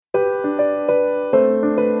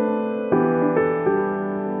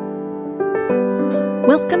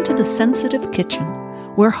Welcome to the Sensitive Kitchen,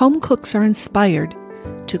 where home cooks are inspired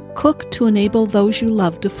to cook to enable those you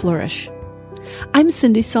love to flourish. I'm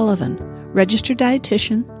Cindy Sullivan, registered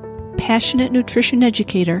dietitian, passionate nutrition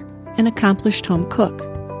educator, and accomplished home cook.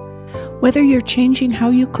 Whether you're changing how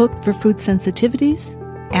you cook for food sensitivities,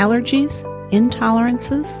 allergies,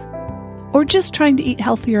 intolerances, or just trying to eat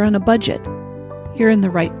healthier on a budget, you're in the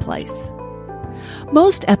right place.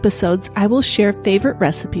 Most episodes, I will share favorite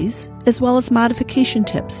recipes as well as modification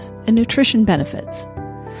tips and nutrition benefits.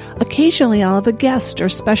 Occasionally, I'll have a guest or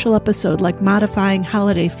special episode like modifying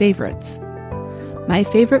holiday favorites. My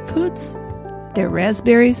favorite foods? They're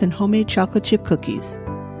raspberries and homemade chocolate chip cookies.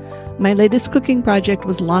 My latest cooking project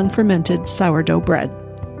was long fermented sourdough bread.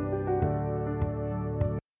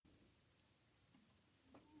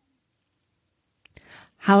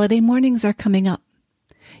 Holiday mornings are coming up.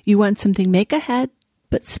 You want something make ahead,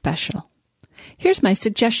 but special. Here's my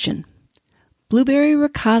suggestion. Blueberry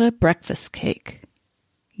ricotta breakfast cake.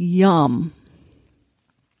 Yum.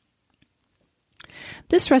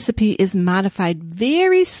 This recipe is modified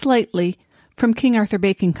very slightly from King Arthur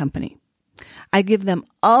Baking Company. I give them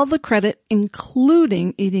all the credit,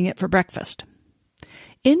 including eating it for breakfast.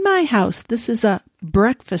 In my house, this is a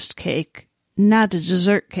breakfast cake, not a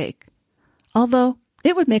dessert cake, although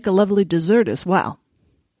it would make a lovely dessert as well.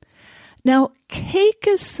 Now, cake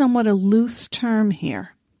is somewhat a loose term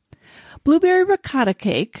here. Blueberry ricotta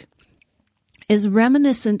cake is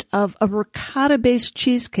reminiscent of a ricotta-based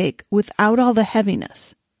cheesecake without all the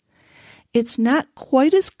heaviness. It's not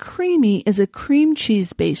quite as creamy as a cream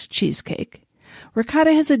cheese-based cheesecake.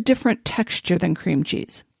 Ricotta has a different texture than cream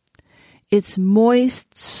cheese. It's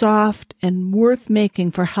moist, soft, and worth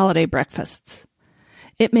making for holiday breakfasts.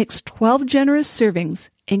 It makes 12 generous servings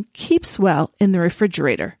and keeps well in the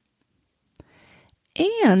refrigerator.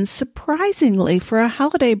 And surprisingly, for a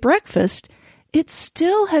holiday breakfast, it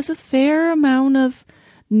still has a fair amount of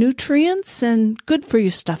nutrients and good-for-you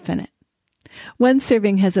stuff in it. One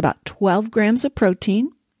serving has about 12 grams of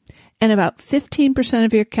protein and about 15%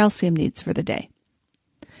 of your calcium needs for the day.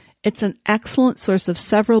 It's an excellent source of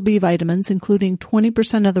several B vitamins, including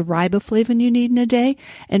 20% of the riboflavin you need in a day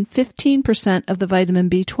and 15% of the vitamin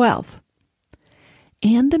B12.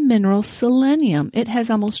 And the mineral selenium. It has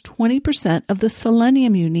almost 20% of the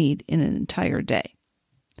selenium you need in an entire day.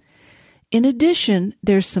 In addition,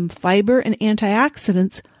 there's some fiber and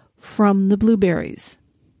antioxidants from the blueberries.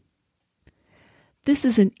 This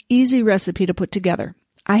is an easy recipe to put together.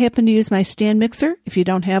 I happen to use my stand mixer. If you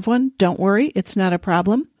don't have one, don't worry, it's not a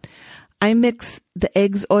problem. I mix the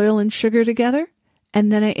eggs, oil, and sugar together,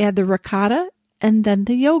 and then I add the ricotta and then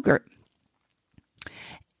the yogurt.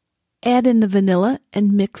 Add in the vanilla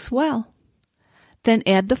and mix well. Then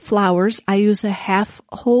add the flours. I use a half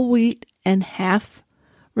whole wheat and half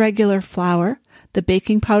regular flour, the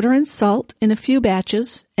baking powder and salt in a few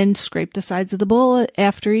batches, and scrape the sides of the bowl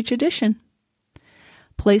after each addition.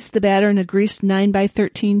 Place the batter in a greased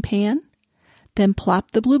 9x13 pan, then plop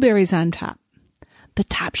the blueberries on top. The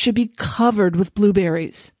top should be covered with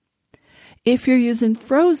blueberries. If you're using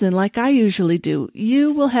frozen like I usually do,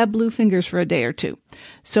 you will have blue fingers for a day or two.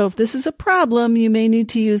 So if this is a problem, you may need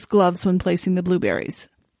to use gloves when placing the blueberries.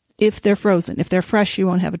 If they're frozen. If they're fresh, you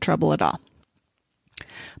won't have a trouble at all.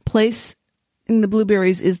 Placing the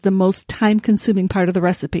blueberries is the most time-consuming part of the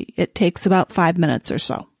recipe. It takes about 5 minutes or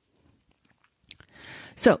so.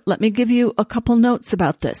 So let me give you a couple notes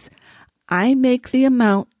about this. I make the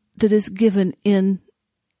amount that is given in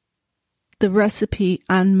the recipe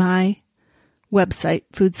on my website,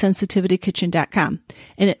 foodsensitivityKitchen.com,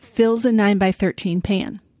 and it fills a 9x13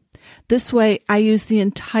 pan. This way, I use the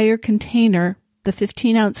entire container, the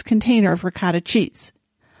 15-ounce container of ricotta cheese.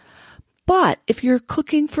 But if you're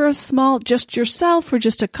cooking for a small, just yourself or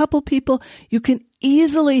just a couple people, you can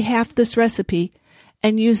easily half this recipe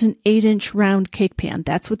and use an 8-inch round cake pan.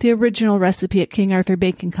 That's what the original recipe at King Arthur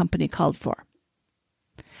Baking Company called for.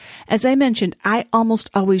 As I mentioned, I almost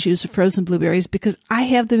always use the frozen blueberries because I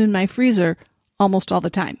have them in my freezer almost all the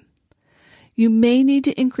time. You may need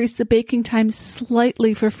to increase the baking time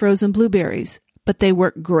slightly for frozen blueberries, but they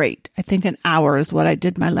work great. I think an hour is what I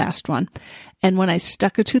did my last one. And when I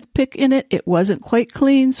stuck a toothpick in it, it wasn't quite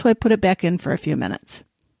clean, so I put it back in for a few minutes.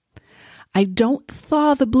 I don't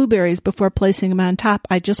thaw the blueberries before placing them on top.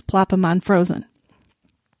 I just plop them on frozen.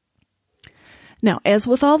 Now, as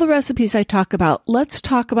with all the recipes I talk about, let's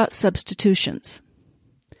talk about substitutions.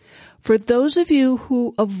 For those of you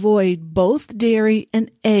who avoid both dairy and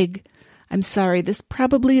egg, I'm sorry, this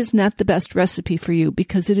probably is not the best recipe for you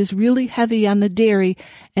because it is really heavy on the dairy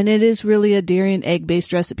and it is really a dairy and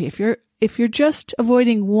egg-based recipe. If you're just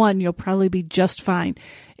avoiding one, you'll probably be just fine.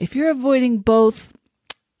 If you're avoiding both,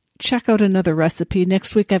 check out another recipe.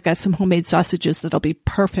 Next week, I've got some homemade sausages that'll be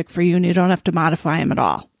perfect for you, and you don't have to modify them at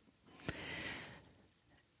all.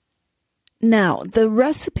 Now, the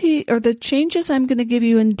recipe or the changes I'm going to give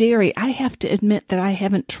you in dairy, I have to admit that I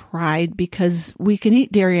haven't tried because we can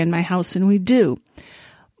eat dairy in my house, and we do.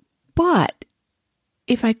 But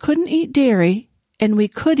if I couldn't eat dairy and we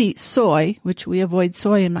could eat soy, which we avoid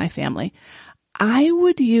soy in my family, I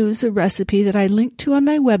would use a recipe that I linked to on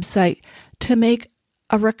my website to make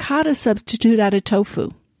a ricotta substitute out of tofu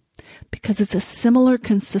because it's a similar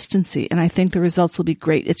consistency and I think the results will be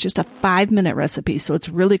great. It's just a 5-minute recipe, so it's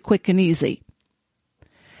really quick and easy.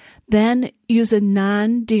 Then use a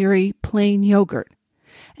non-dairy plain yogurt.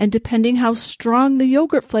 And depending how strong the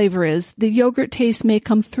yogurt flavor is, the yogurt taste may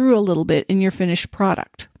come through a little bit in your finished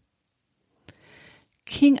product.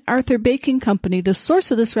 King Arthur Baking Company, the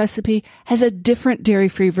source of this recipe, has a different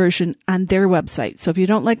dairy-free version on their website. So if you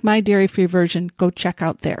don't like my dairy-free version, go check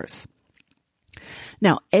out theirs.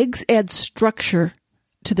 Now, eggs add structure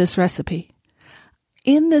to this recipe.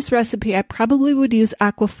 In this recipe, I probably would use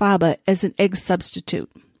aquafaba as an egg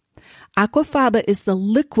substitute. Aquafaba is the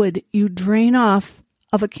liquid you drain off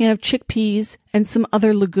of a can of chickpeas and some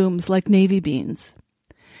other legumes like navy beans.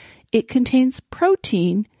 It contains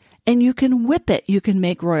protein, and you can whip it. You can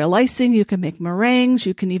make royal icing, you can make meringues,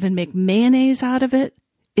 you can even make mayonnaise out of it.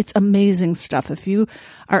 It's amazing stuff. If you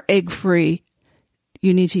are egg-free,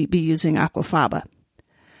 you need to be using aquafaba.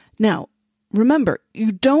 Now, remember,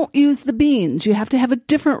 you don't use the beans. You have to have a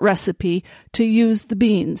different recipe to use the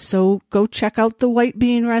beans. So go check out the white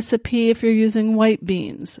bean recipe if you're using white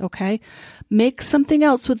beans, okay? Make something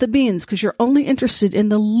else with the beans because you're only interested in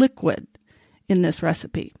the liquid in this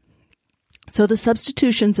recipe. So the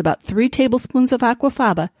substitution's about 3 tablespoons of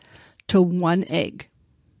aquafaba to 1 egg.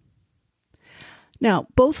 Now,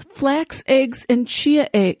 both flax eggs and chia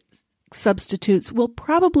egg substitutes will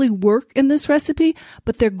probably work in this recipe,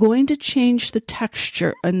 but they're going to change the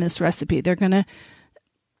texture in this recipe. They're going to,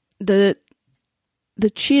 the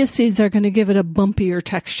chia seeds are going to give it a bumpier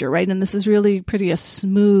texture, right? And this is really pretty a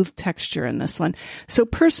smooth texture in this one. So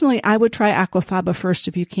personally, I would try aquafaba first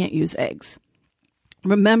if you can't use eggs.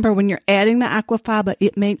 Remember, when you're adding the aquafaba,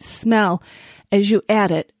 it may smell as you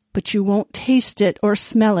add it, but you won't taste it or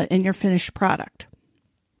smell it in your finished product.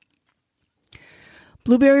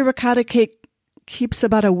 Blueberry ricotta cake keeps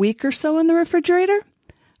about a week or so in the refrigerator.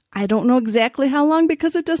 I don't know exactly how long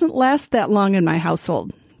because it doesn't last that long in my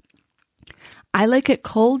household. I like it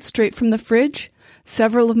cold, straight from the fridge.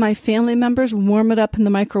 Several of my family members warm it up in the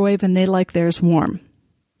microwave and they like theirs warm.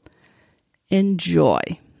 Enjoy.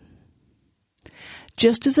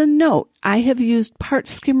 Just as a note, I have used part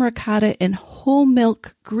skim ricotta and whole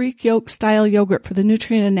milk Greek yolk style yogurt for the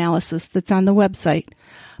nutrient analysis that's on the website,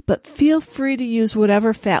 but feel free to use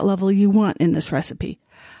whatever fat level you want in this recipe.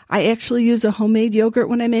 I actually use a homemade yogurt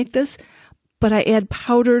when I make this, but I add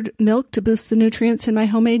powdered milk to boost the nutrients in my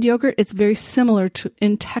homemade yogurt. It's very similar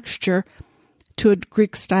in texture to a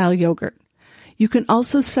Greek style yogurt. You can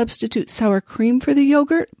also substitute sour cream for the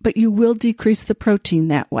yogurt, but you will decrease the protein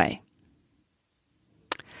that way.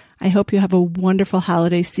 I hope you have a wonderful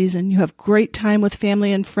holiday season. You have great time with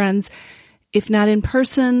family and friends. If not in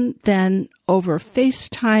person, then over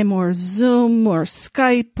FaceTime or Zoom or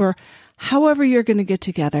Skype or however you're going to get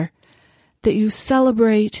together, that you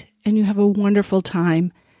celebrate and you have a wonderful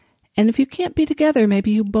time. And if you can't be together,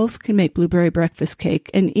 maybe you both can make blueberry breakfast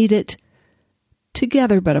cake and eat it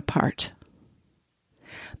together but apart.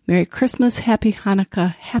 Merry Christmas, Happy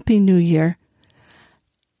Hanukkah, Happy New Year.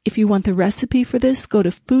 If you want the recipe for this, go to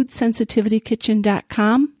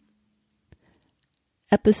foodsensitivityKitchen.com,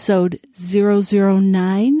 episode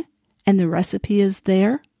 009, and the recipe is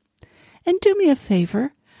there. And do me a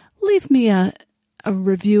favor, leave me a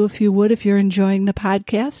review if you would, if you're enjoying the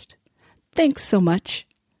podcast. Thanks so much.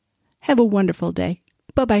 Have a wonderful day.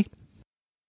 Bye-bye.